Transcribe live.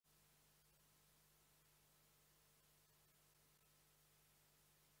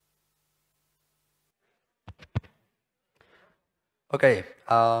Okay,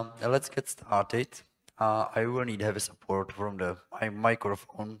 let's get started. I will need heavy support from my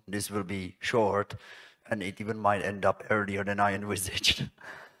microphone. This will be short, and it even might end up earlier than I envisaged.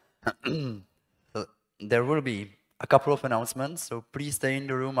 Uh, there will be a couple of announcements, so please stay in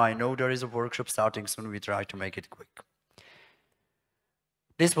the room. I know there is a workshop starting soon. We try to make it quick.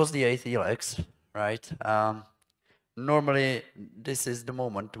 This was the 8th ELEX, right? Normally, this is the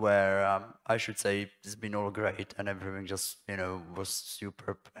moment where I should say it's been all great and everything just, was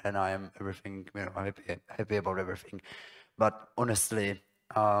superb and I am everything, happy about everything. But honestly,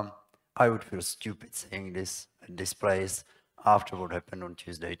 I would feel stupid saying this at this place after what happened on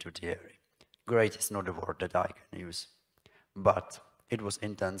Tuesday to Thierry. Great is not a word that I can use, but it was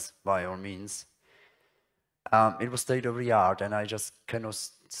intense by all means. It was state of the art, and I just cannot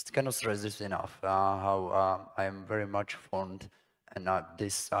stress this enough. How I am very much fond, and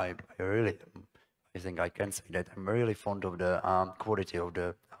this I really, I think I can say that I'm really fond of the quality of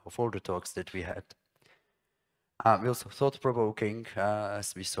all the talks that we had. We also thought-provoking,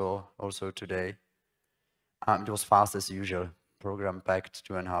 as we saw also today. It was fast as usual, program packed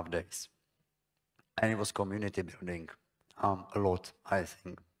 2.5 days, and it was community building a lot, I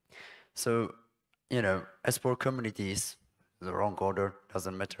think. So, as for communities, the wrong order,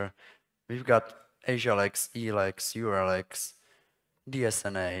 doesn't matter. We've got AsiaLex, ELEX, URLex,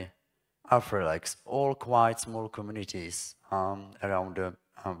 DSNA, AfriLex, all quite small communities around the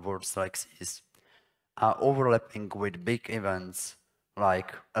world's Lexis, overlapping with big events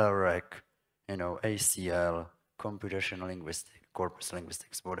like LREC, ACL, computational linguistics, corpus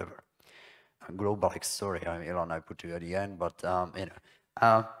linguistics, whatever. GlobalX, sorry, Elon, I put you at the end, but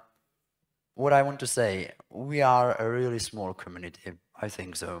what I want to say, we are a really small community. I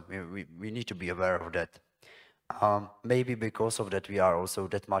think so. We need to be aware of that. Maybe because of that, we are also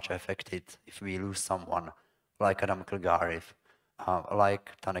that much affected if we lose someone like Adam Kilgarif, like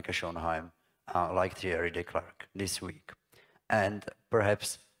Taneke Schonheim, like Thierry de Klerk this week. And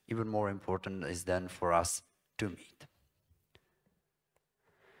perhaps even more important is then for us to meet.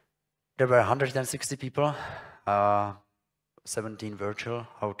 There were 160 people, 17 virtual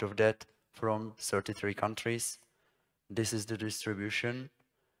out of that from 33 countries. This is the distribution.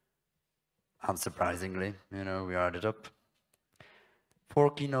 Unsurprisingly, we are at the top.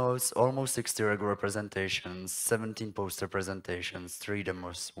 4 keynotes, almost 60 regular presentations, 17 poster presentations, 3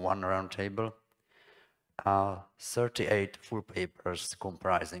 demos, 1 roundtable, 38 full papers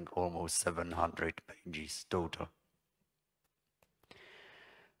comprising almost 700 pages total.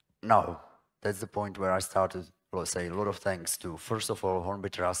 Now, that's the point where I started to say a lot of thanks to, first of all, Hornby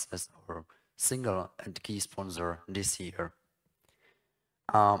Trust as our single and key sponsor this year.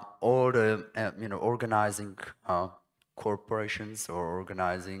 All the, organizing corporations or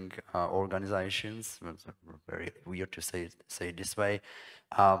organizing organizations, it's very weird to say it this way,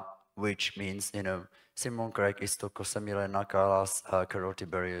 which means, Simon Craig, Istoko, Samira Nakalas, Karol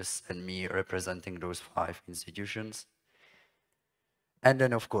Tiberius, and me representing those 5 institutions. And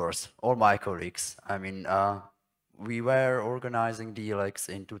then, of course, all my colleagues. I mean, we were organizing the ELEX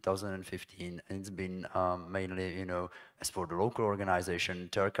in 2015, and it's been mainly, as for the local organization,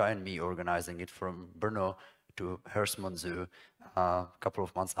 Terka and me organizing it from Brno to Hersmonzu a couple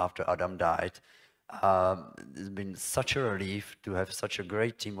of months after Adam died. It's been such a relief to have such a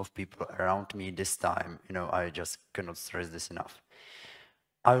great team of people around me this time. I just cannot stress this enough.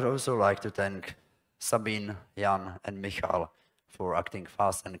 I would also like to thank Sabine, Jan, and Michal for acting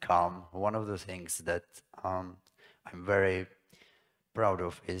fast and calm. One of the things that I'm very proud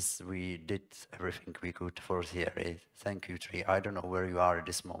of is we did everything we could for Thierry. Thank you, Tree. I don't know where you are at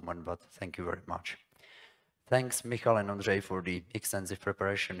this moment, but thank you very much. Thanks, Michal and Andrzej, for the extensive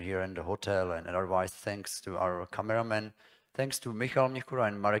preparation here in the hotel, and otherwise thanks to our cameraman. Thanks to Michal Mikura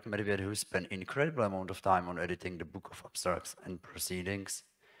and Marek Medved, who spent incredible amount of time on editing the Book of Abstracts and Proceedings.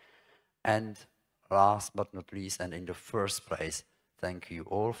 And last but not least, and in the first place, thank you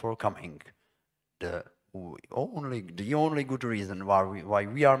all for coming. The only good reason why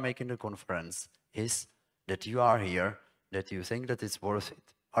we are making the conference is that you are here, that you think that it's worth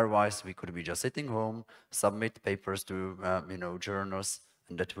it. Otherwise, we could be just sitting home, submit papers to journals,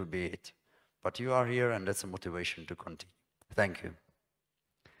 and that would be it. But you are here, and that's a motivation to continue. Thank you.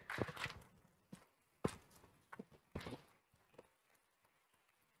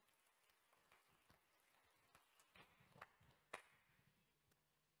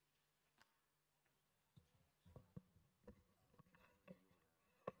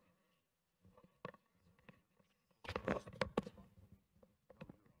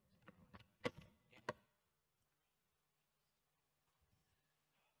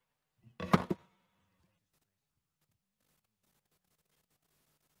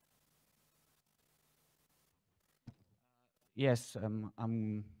 Yes,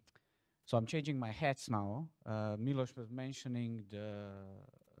 so I'm changing my hats now. Milos was mentioning the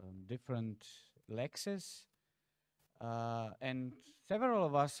different Lexes, and several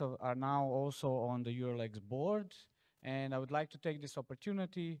of us are now also on the Euralex board. And I would like to take this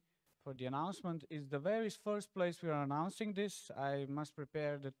opportunity for the announcement. Is the very first place we are announcing this. I must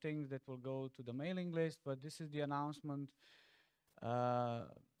prepare the things that will go to the mailing list, but this is the announcement. Uh,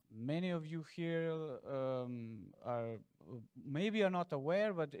 Many of you here are maybe are not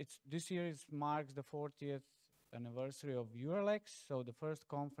aware, but it's this year is marks the 40th anniversary of Euralex. So the first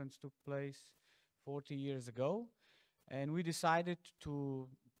conference took place 40 years ago, and we decided to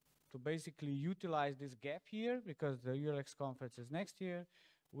basically utilize this gap here because the Euralex conference is next year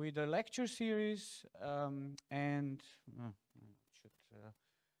with a lecture series and should,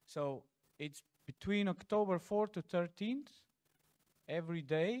 so it's between October 4th to 13th every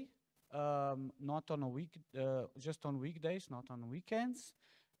day, not on a week, just on weekdays, not on weekends.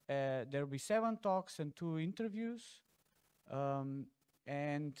 There'll be 7 talks and 2 interviews.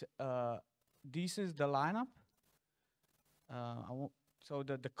 And this is the lineup. So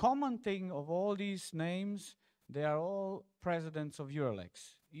the common thing of all these names, they are all presidents of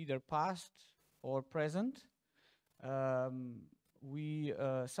Euralex, either past or present. We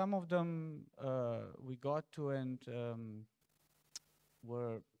some of them we got to and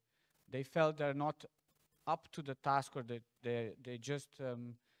were they felt they're not up to the task, or that they just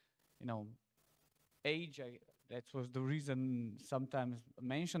you know age. That was the reason sometimes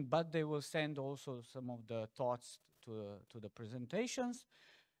mentioned, but they will send also some of the thoughts to the presentations.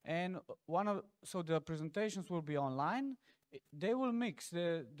 And so the presentations will be online. They will mix.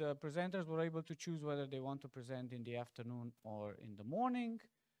 The presenters were able to choose whether they want to present in the afternoon or in the morning.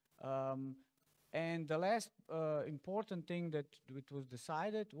 And the last important thing that it was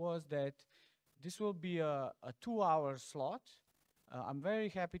decided was that this will be a 2-hour slot. I'm very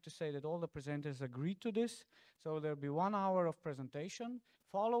happy to say that all the presenters agreed to this. So there'll be 1 hour of presentation,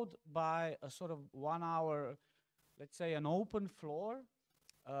 followed by a sort of 1 hour, let's say, an open floor,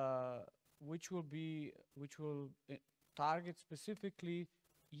 which will target specifically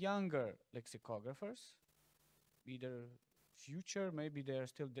younger lexicographers, either future, maybe they're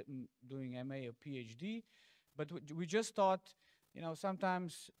still doing MA or PhD, but we just thought,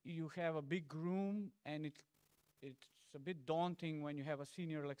 sometimes you have a big room and it's a bit daunting when you have a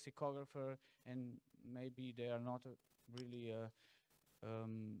senior lexicographer and maybe they are not really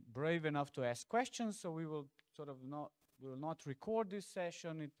brave enough to ask questions. So we will not record this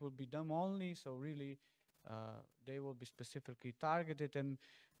session. It will be them only. So really, they will be specifically targeted, and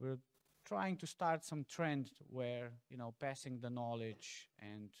we're trying to start some trend where passing the knowledge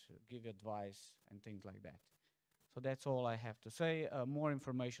and give advice and things like that. So that's all I have to say. More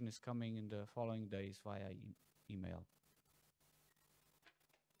information is coming in the following days via email.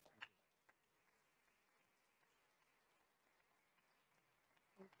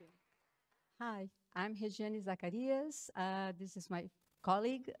 Hi, I'm Regiane Zacarias. This is my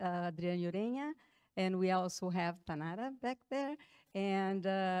colleague, Adriane Urenha, and we also have Tanara back there. And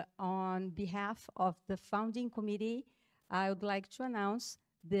on behalf of the founding committee, I would like to announce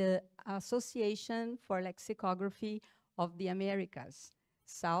the Association for Lexicography of the Americas,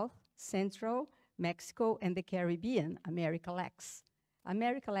 South, Central, Mexico, and the Caribbean, AmericaLex,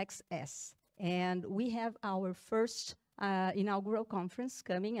 AmericaLex S. And we have our first inaugural conference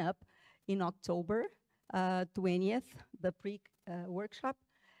coming up in October 20th, the pre-workshop,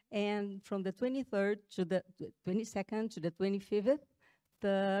 and from the 23rd to the 22nd to the 25th,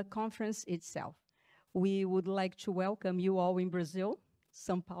 the conference itself. We would like to welcome you all in Brazil,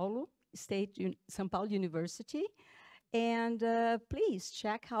 São Paulo University, and please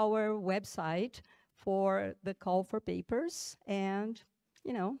check our website for the call for papers and,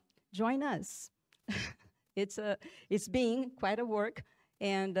 join us. It's been quite a work,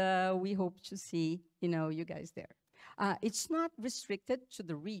 and we hope to see, you guys there. It's not restricted to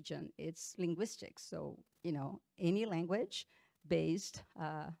the region. It's linguistics. So, any language based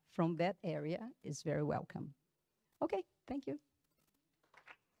from that area is very welcome. Okay, thank you.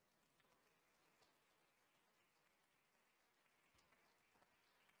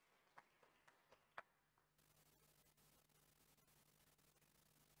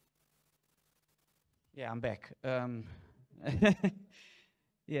 Yeah, I'm back.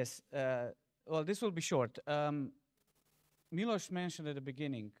 Yes. Well, this will be short. Milos mentioned at the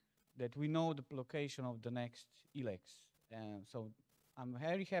beginning that we know the location of the next ELEX. So I'm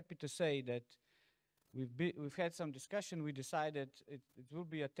very happy to say that we've had some discussion. We decided it will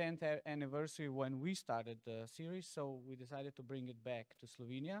be a 10th anniversary when we started the series, so we decided to bring it back to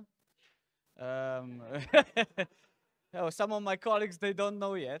Slovenia. Oh, some of my colleagues, they don't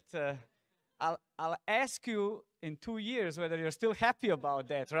know yet. I'll ask you in 2 years whether you're still happy about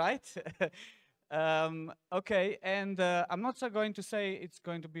that, right? Okay, and I'm not so going to say it's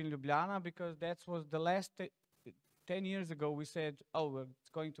going to be in Ljubljana because that was the last 10 years ago we said, oh, well, it's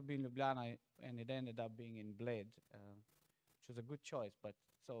going to be in Ljubljana, and it ended up being in Bled, which was a good choice, but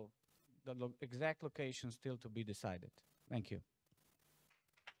so the exact location still to be decided. Thank you.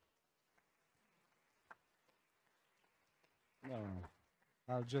 No,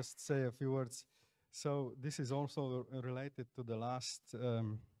 I'll just say a few words. So this is also related to the last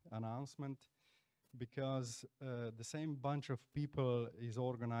announcement, because the same bunch of people is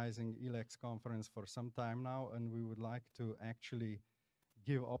organizing ILEX conference for some time now, and we would like to actually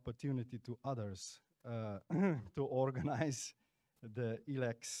give opportunity to others to organize the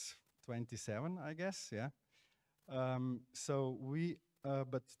ILEX 27, I guess, yeah. So we,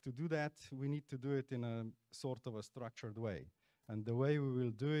 but to do that, we need to do it in a sort of a structured way. And the way we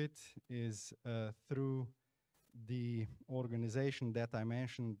will do it is through the organization that I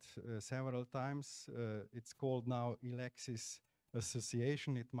mentioned several times. It's called now Elexis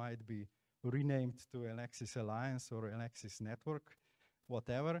Association. It might be renamed to Elexis Alliance or Elexis Network,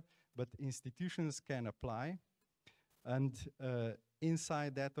 whatever, but institutions can apply. And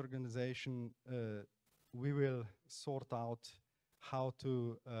inside that organization, we will sort out how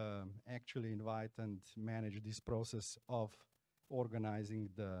to actually invite and manage this process of organizing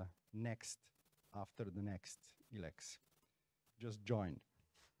the next, after the next ILEX. Just join.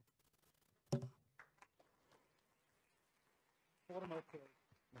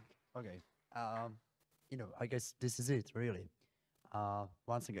 Okay. You know, I guess this is it, really.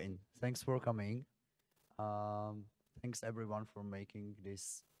 Once again, thanks for coming. Thanks everyone for making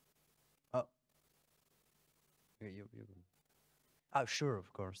this. Oh, you. Oh, sure,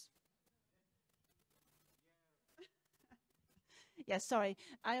 of course. Yes, sorry.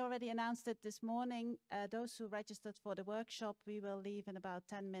 I already announced it this morning. Those who registered for the workshop, we will leave in about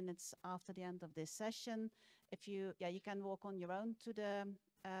 10 minutes after the end of this session. If you, you can walk on your own to the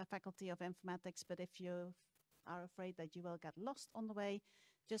Faculty of Informatics, but if you are afraid that you will get lost on the way,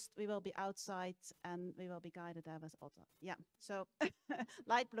 we will be outside and we will be guided there with Otto. Yeah, so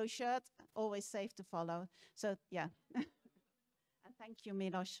light blue shirt, always safe to follow. So, yeah. And thank you,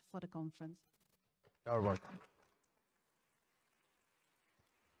 Milos, for the conference. You're welcome.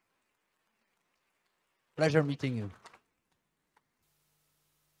 Pleasure meeting you.